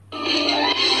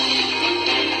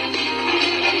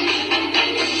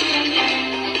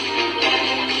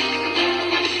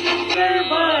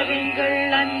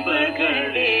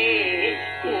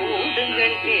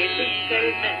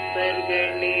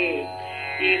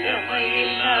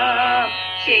இளமையில் நாம்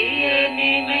செய்ய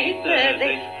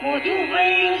நினைத்ததை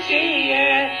முதுமையில் செய்ய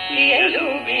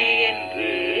இயலுமே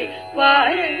என்று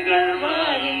வாருங்கள்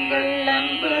வாருங்கள்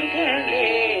நண்பர்களே,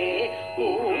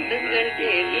 கூடுங்கள்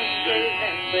கேளுங்கள்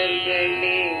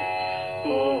நண்பர்களே.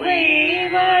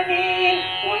 கோவைவானே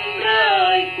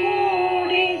ஒன்றாய்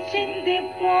கூடி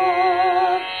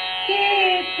சிந்திப்போம்,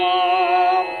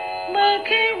 கேட்போம்,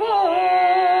 மகிழ்வோம்.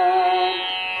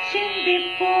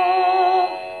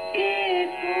 சிந்திப்போம்,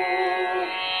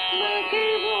 கேட்போம்,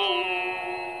 மகிழ்வோம்.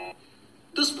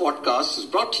 This podcast is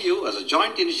brought to you as a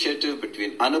joint initiative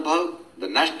between Anubhav,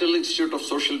 the National Institute of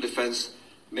Social Defense,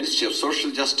 Ministry of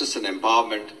Social Justice and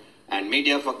Empowerment, and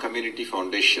Media for Community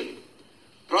Foundation.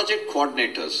 Project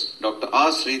coordinators Dr.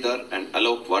 R. Sridhar and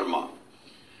Alok Verma.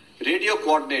 Radio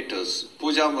coordinators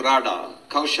Pooja Murada,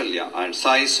 Kaushalya and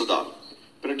Sai Sudha.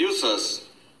 Producers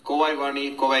Kovai Vani,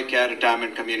 Kovai Care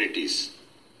Retirement Communities.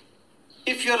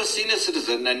 If you are a senior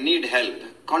citizen and need help,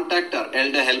 contact our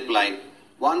Elder Helpline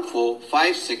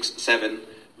 14567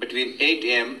 between 8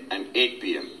 a.m. and 8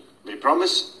 p.m. We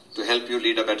promise to help you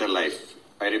lead a better life.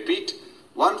 I repeat,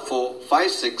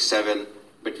 14567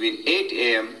 between 8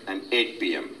 a.m. and 8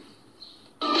 p.m.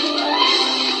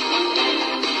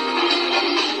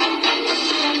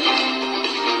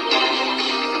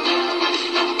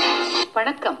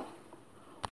 வணக்கம்.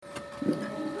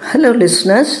 Hello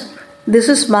listeners, this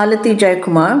is Malati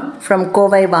Jaikumar from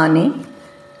Kovai Vani,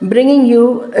 bringing you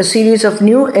a series of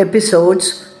new episodes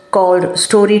called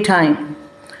Story Time.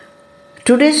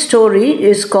 Today's story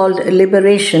is called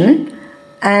Liberation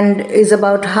and is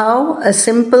about how a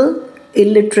simple,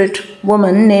 illiterate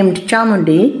woman named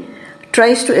Chamundi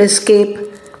tries to escape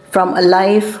from a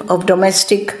life of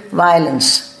domestic violence.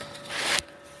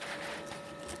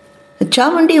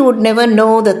 Chamundi would never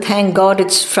know the thank God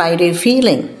it's Friday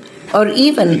feeling, or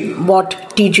even what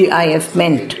TGIF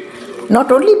meant, not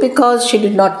only because she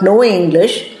did not know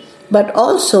English, but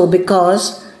also because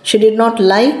she did not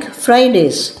like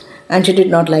Fridays, and she did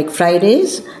not like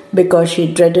Fridays because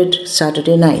she dreaded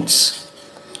Saturday nights.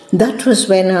 That was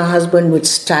when her husband would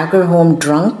stagger home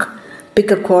drunk, pick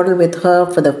a quarrel with her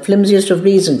for the flimsiest of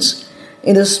reasons.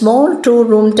 In the small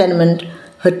 2-room tenement,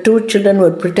 her 2 children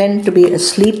would pretend to be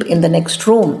asleep in the next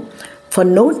room, for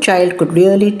no child could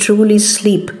really truly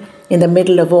sleep in the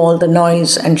middle of all the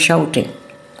noise and shouting.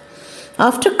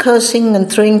 After cursing and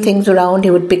throwing things around,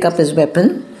 he would pick up his weapon,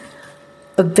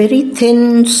 a very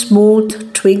thin, smooth,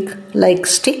 twig-like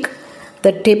stick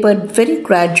that tapered very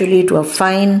gradually to a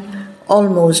fine,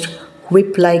 almost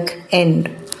whip-like end.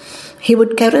 He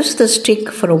would caress the stick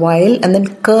for a while and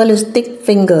then curl his thick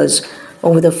fingers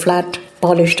over the flat,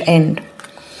 polished end.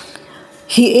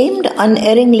 He aimed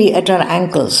unerringly at her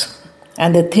ankles,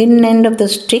 and the thin end of the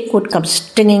stick would come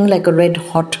stinging like a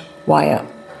red-hot wire.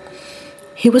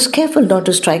 He was careful not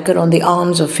to strike her on the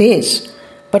arms or face,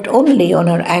 but only on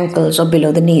her ankles or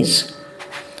below the knees.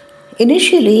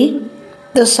 Initially,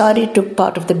 the sari took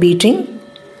part of the beating,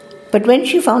 but when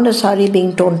she found her sari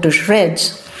being torn to shreds,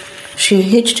 she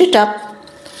hitched it up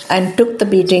and took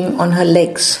the beating on her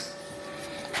legs.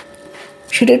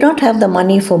 She did not have the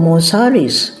money for more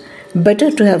saris. Better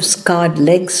to have scarred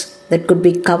legs that could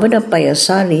be covered up by a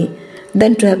sari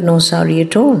than to have no sari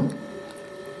at all.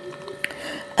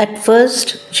 At first,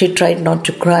 she tried not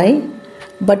to cry,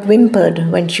 but whimpered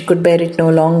when she could bear it no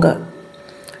longer.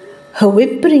 Her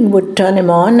whimpering would turn him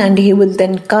on, and he would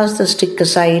then cast the stick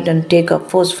aside and take her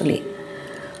forcefully.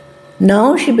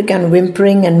 Now she began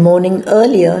whimpering and moaning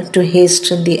earlier to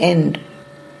hasten the end.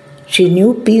 She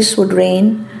knew peace would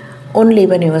reign only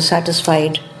when he was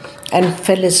satisfied, and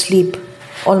fell asleep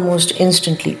almost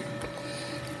instantly.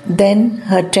 Then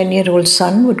her 10-year-old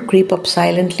son would creep up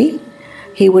silently.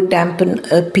 He would dampen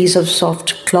a piece of soft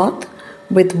cloth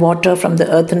with water from the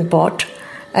earthen pot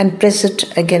and press it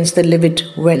against the livid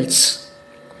welts.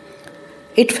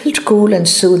 It felt cool and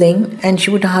soothing, and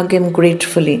she would hug him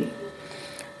gratefully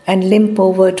and limp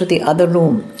over to the other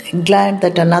room, glad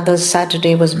that another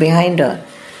Saturday was behind her,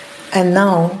 and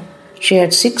now she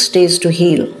had 6 days to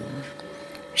heal.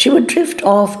 She would drift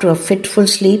off to a fitful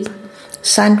sleep,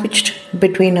 sandwiched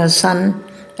between her son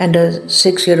and her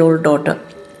 6-year-old daughter.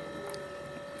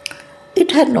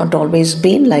 It had not always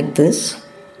been like this.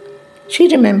 She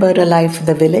remembered her life in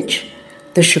the village,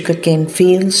 the sugarcane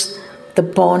fields, the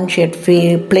pond she had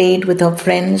played with her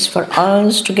friends for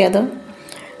hours together,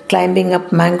 climbing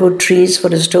up mango trees for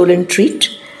a stolen treat,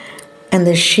 and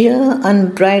the sheer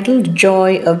unbridled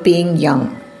joy of being young.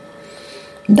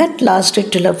 That lasted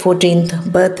till her 14th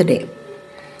birthday.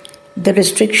 The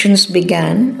restrictions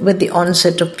began with the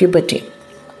onset of puberty.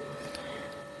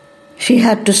 She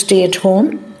had to stay at home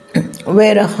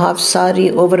wear a half sari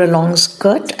over a long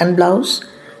skirt and blouse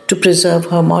to preserve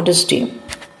her modesty,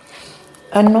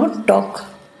 and not talk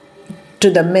to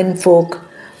the men folk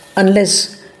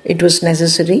unless it was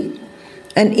necessary,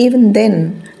 and even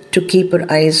then to keep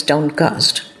her eyes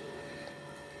downcast.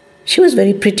 She was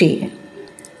very pretty,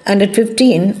 and at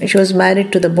 15 she was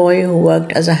married to the boy who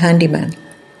worked as a handyman.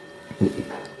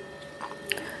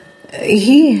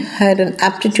 He had an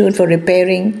aptitude for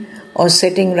repairing or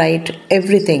setting right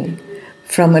everything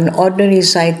from an ordinary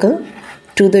cycle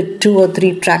to the 2 or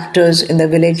 3 tractors in the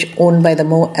village owned by the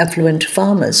more affluent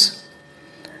farmers.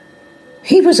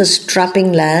 He was a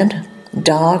strapping lad,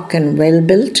 dark and well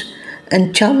built,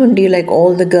 and Chamundi, like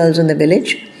all the girls in the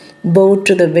village, bowed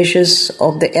to the wishes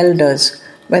of the elders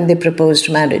when they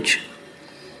proposed marriage.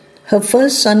 Her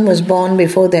first son was born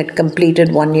before they had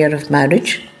completed 1 year of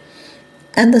marriage,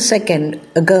 and the second,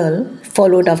 a girl,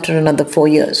 followed after another 4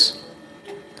 years.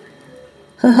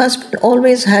 Her husband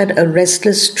always had a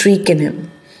restless streak in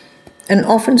him and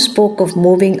often spoke of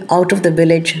moving out of the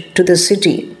village to the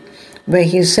city, where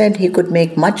he said he could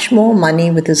make much more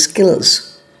money with his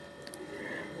skills.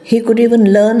 He could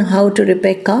even learn how to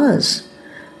repair cars,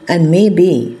 and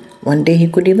maybe one day he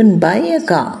could even buy a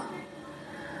car.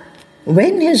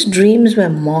 When his dreams were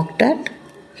mocked at,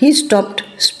 he stopped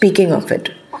speaking of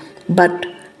it, but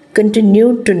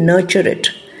continued to nurture it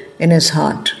in his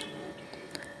heart.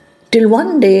 Till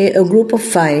one day, a group of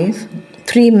 5,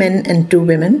 3 men and 2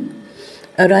 women,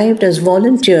 arrived as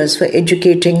volunteers for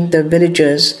educating the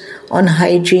villagers on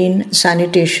hygiene,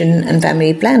 sanitation, and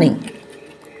family planning.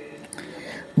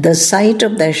 The sight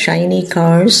of their shiny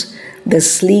cars, their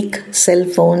sleek cell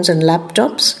phones and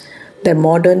laptops, their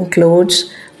modern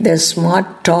clothes, their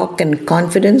smart talk and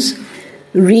confidence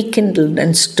rekindled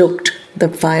and stoked the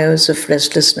fires of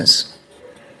restlessness.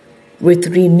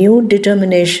 With renewed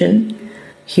determination,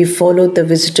 he followed the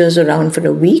visitors around for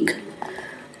a week,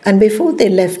 and before they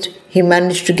left, he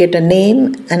managed to get a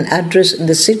name and address in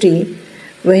the city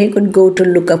where he could go to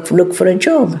look for a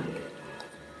job.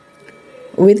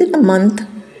 Within a month,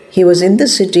 he was in the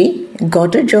city,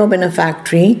 got a job in a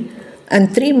factory,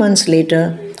 and 3 months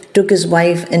later took his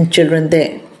wife and children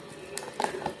there.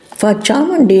 For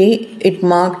Chamundi, it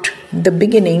marked the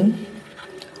beginning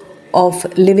of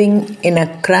living in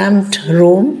a cramped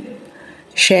room,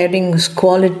 sharing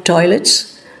squalid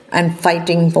toilets, and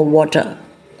fighting for water.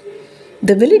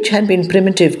 The village had been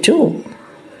primitive too,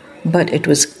 but it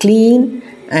was clean,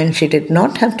 and she did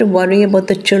not have to worry about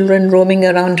the children roaming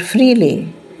around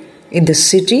freely. In the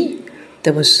city,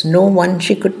 there was no one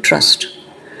she could trust.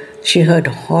 She heard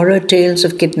horror tales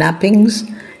of kidnappings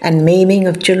and maiming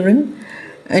of children,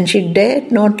 and she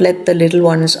dared not let the little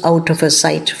ones out of her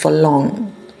sight for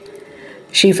long.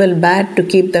 She felt bad to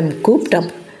keep them cooped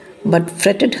up, but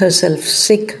fretted herself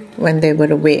sick when they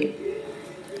were away.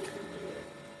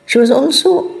 She was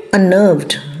also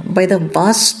unnerved by the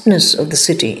vastness of the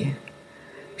city.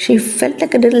 She felt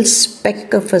like a little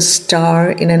speck of a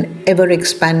star in an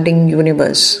ever-expanding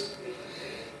universe.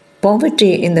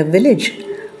 Poverty in the village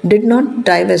did not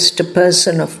divest a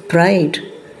person of pride,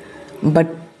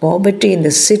 but poverty in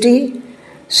the city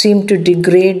seemed to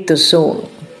degrade the soul.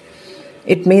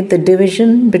 It made the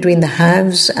division between the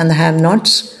haves and the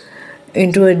have-nots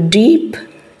into a deep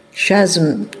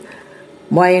chasm,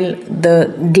 while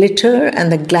the glitter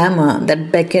and the glamour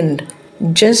that beckoned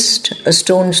just a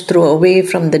stone's throw away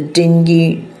from the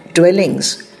dingy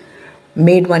dwellings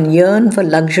made one yearn for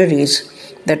luxuries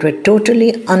that were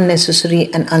totally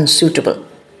unnecessary and unsuitable.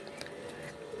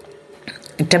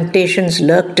 Temptations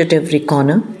lurked at every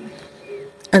corner,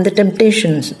 and the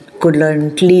temptations could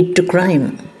lead to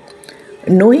crime.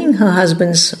 Knowing her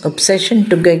husband's obsession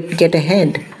to get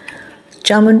ahead,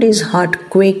 Chamundi's heart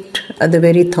quaked at the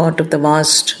very thought of the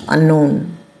vast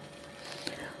unknown.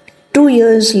 2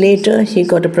 years later, he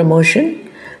got a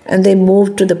promotion, and they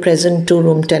moved to the present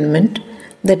 2-room tenement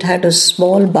that had a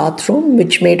small bathroom,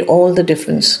 which made all the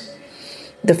difference.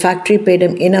 The factory paid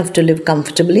him enough to live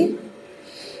comfortably.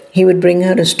 He would bring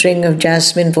her a string of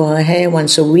jasmine for her hair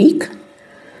once a week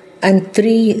and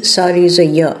 3 saris a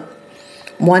year,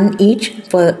 one each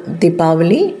for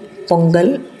Deepavali,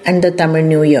 Pongal, and the Tamil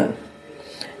New Year.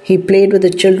 He played with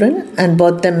the children and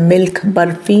bought them milk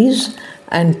burfis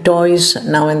and toys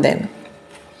now and then.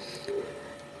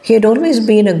 He had always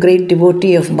been a great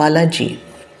devotee of Balaji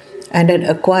and had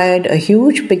acquired a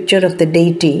huge picture of the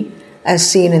deity as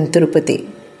seen in Tirupati.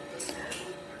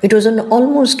 It was an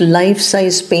almost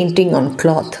life-size painting on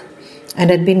cloth and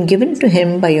had been given to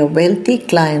him by a wealthy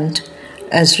client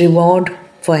as reward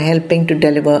for helping to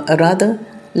deliver a rather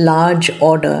large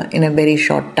order in a very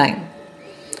short time.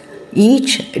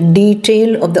 Each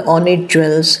detail of the ornate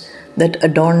jewels that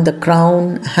adorned the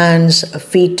crown, hands,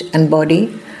 feet, and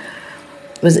body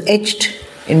was etched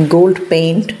in gold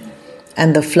paint,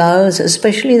 and the flowers,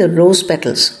 especially the rose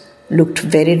petals, looked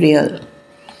very real.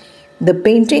 The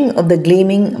painting of the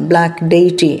gleaming black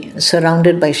deity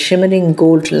surrounded by shimmering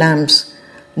gold lamps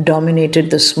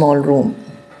dominated the small room.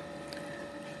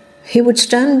 He would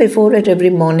stand before it every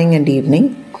morning and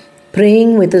evening,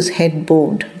 praying with his head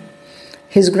bowed.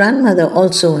 His grandmother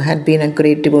also had been a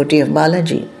great devotee of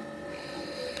Balaji.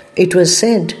 It was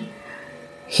said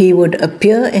he would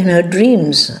appear in her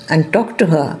dreams and talk to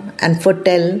her and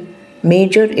foretell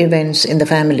major events in the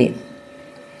family.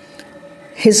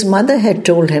 His mother had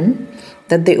told him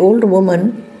that the old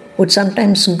woman would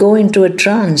sometimes go into a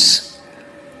trance,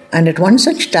 and at one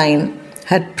such time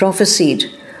had prophesied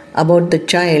about the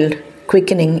child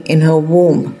quickening in her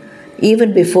womb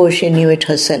even before she knew it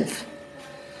herself.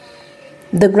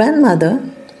 The grandmother,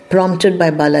 prompted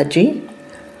by Balaji,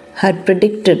 had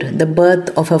predicted the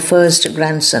birth of her first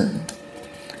grandson.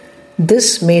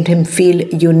 This made him feel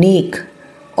unique,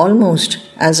 almost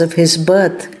as if his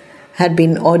birth had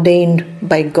been ordained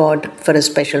by God for a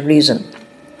special reason.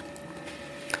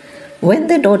 When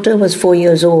their daughter was 4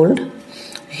 years old,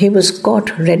 he was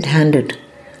caught red-handed,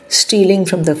 stealing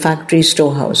from the factory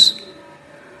storehouse.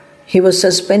 He was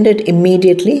suspended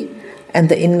immediately, and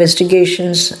the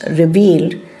investigations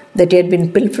revealed that he had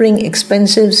been pilfering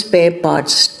expensive spare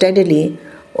parts steadily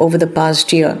over the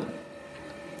past year.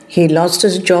 He lost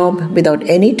his job without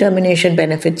any termination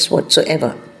benefits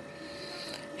whatsoever.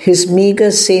 His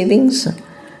meager savings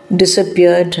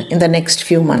disappeared in the next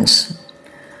few months.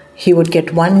 He would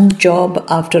get one job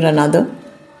after another,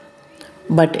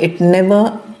 but it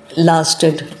never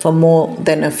lasted for more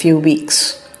than a few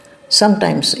weeks,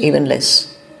 sometimes even less.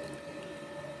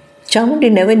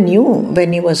 Chamundi never knew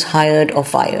when he was hired or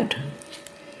fired.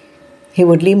 He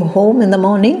would leave home in the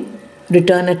morning,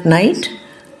 return at night,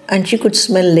 and she could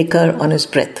smell liquor on his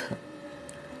breath.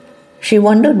 She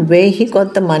wondered where he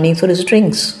got the money for his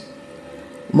drinks.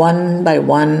 One by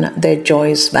one, their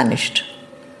joys vanished.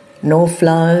 No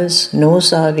flowers, no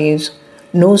saris,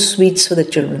 no sweets for the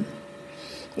children.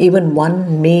 Even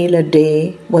one meal a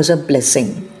day was a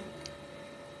blessing.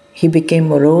 He became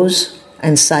morose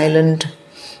and silent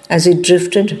as he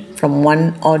drifted from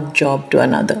one odd job to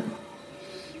another.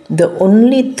 The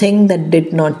only thing that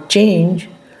did not change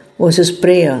was his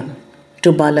prayer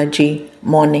to Balaji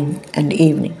morning and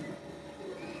evening.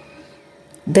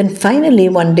 Then finally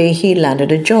one day he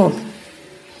landed a job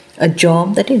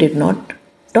that he did not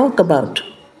talk about.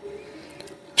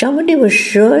 Chamundi was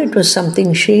sure it was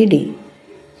something shady,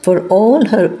 for all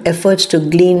her efforts to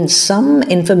glean some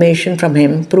information from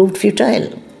him proved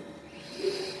futile.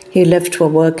 He left for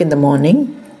work in the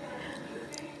morning,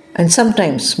 and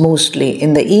sometimes mostly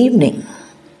in the evening,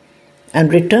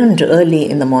 and returned early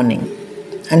in the morning,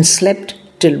 and slept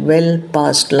till well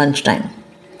past lunchtime.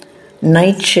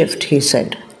 Night shift, he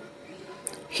said.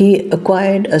 He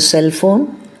acquired a cell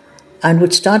phone and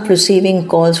would start receiving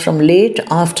calls from late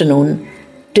afternoon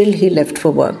till he left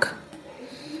for work.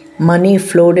 Money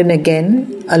flowed in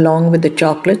again, along with the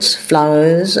chocolates,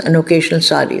 flowers, and occasional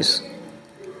saris.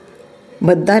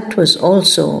 But that was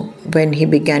also when he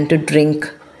began to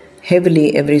drink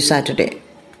heavily every Saturday.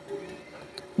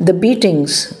 The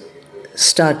beatings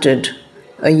started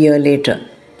a year later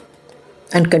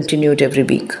and continued every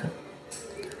week.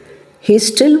 He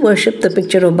still worshipped the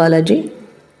picture of Balaji,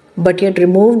 but he had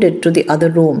removed it to the other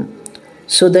room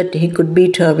so that he could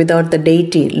beat her without the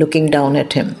deity looking down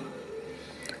at him.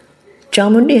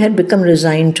 Chamundi had become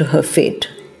resigned to her fate.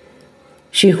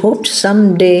 She hoped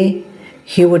someday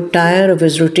he would tire of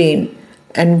his routine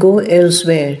and go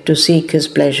elsewhere to seek his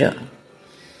pleasure.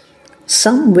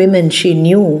 Some women she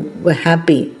knew were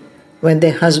happy when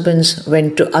their husbands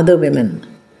went to other women.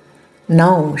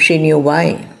 Now she knew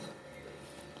why.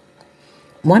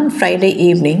 One Friday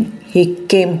evening, he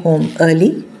came home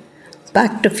early,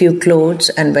 packed a few clothes,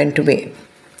 and went away.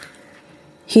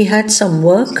 He had some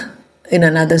work in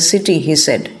another city, he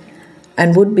said,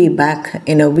 and would be back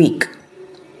in a week.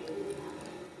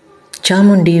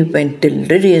 Chamundi went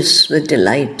delirious with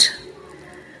delight.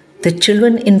 The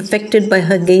children, infected by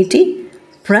her gaiety,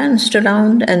 pranced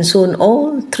around, and soon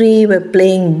all three were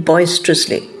playing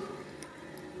boisterously.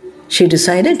 She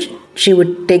decided she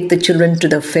would take the children to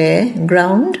the fair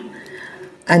ground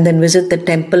and then visit the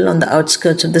temple on the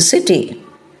outskirts of the city.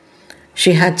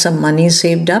 She had some money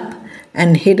saved up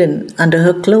and hidden under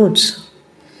her clothes.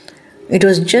 It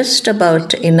was just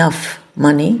about enough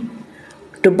money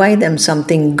to buy them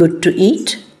something good to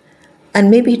eat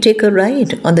and maybe take a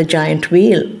ride on the giant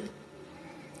wheel.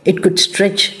 It could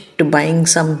stretch to buying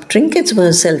some trinkets for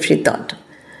herself, she thought.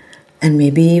 and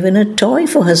maybe even a toy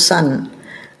for her son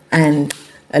and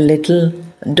a little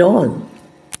doll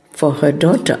for her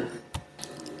daughter.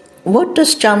 What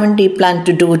does Chamandi plan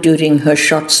to do during her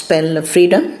short spell of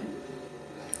freedom?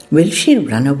 Will she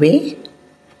run away?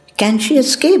 Can she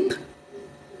escape?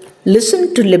 Listen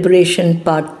to Liberation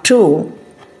Part 2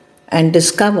 and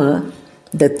discover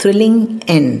the thrilling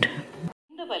end.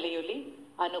 இந்த வலையொலி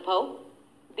அனுபவ்,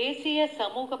 தேசிய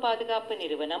சமூக பாதுகாப்பு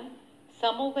நிறுவனம்,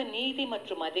 சமூக நீதி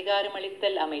மற்றும்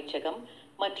அதிகாரமளித்தல் அமைச்சகம்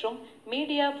மற்றும்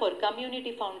மீடியா ஃபார்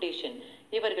கம்யூனிட்டி ஃபவுண்டேஷன்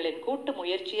இவர்களின் கூட்டு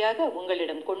முயற்சியாக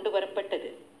உங்களிடம் கொண்டு வரப்பட்டது.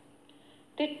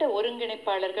 திட்ட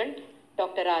ஒருங்கிணைப்பாளர்கள்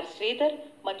டாக்டர் ஆர் ஸ்ரீதர்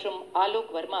மற்றும்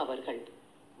ஆலோக் வர்மா அவர்கள்.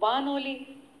 வானொலி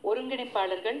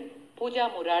ஒருங்கிணைப்பாளர்கள் பூஜா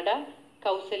முராடா,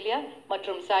 கௌசல்யா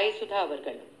மற்றும் சாய் சுதா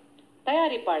அவர்கள்.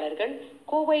 தயாரிப்பாளர்கள்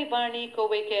Kovai Vani,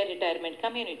 Kovai care retirement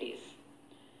communities.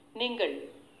 நீங்கள்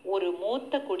ஒரு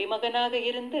மூத்த குடிமகனாக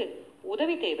இருந்து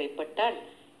உதவி தேவைப்பட்டால்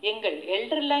எங்கள்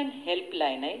எல்டர்லைன் ஹெல்ப்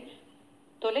லைனை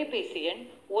தொலைபேசி எண்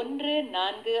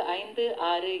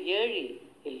 145667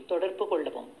 இல் தொடர்பு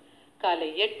கொள்ளவும். காலை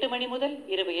 8 மணி முதல்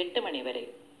இரவு 8 மணி வரை.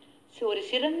 ஒரு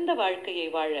சிறந்த வாழ்க்கையை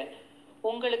வாழ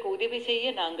உங்களுக்கு உதவி செய்ய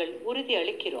நாங்கள் உறுதி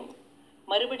அளிக்கிறோம்.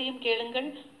 மறுபடியும் கேளுங்கள்.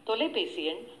 தொலைபேசி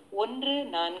எண்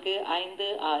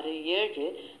 145667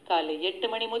 காலை 8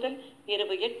 மணி முதல்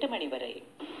இரவு 8 மணி வரை.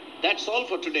 That's all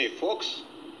for today, folks.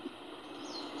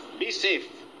 Be safe.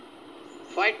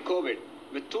 Fight COVID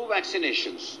with 2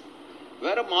 vaccinations.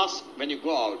 Wear a mask when you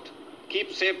go out. Keep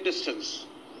safe distance.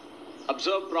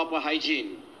 Observe proper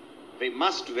hygiene. We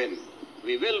must win.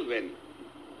 We will win.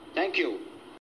 Thank you.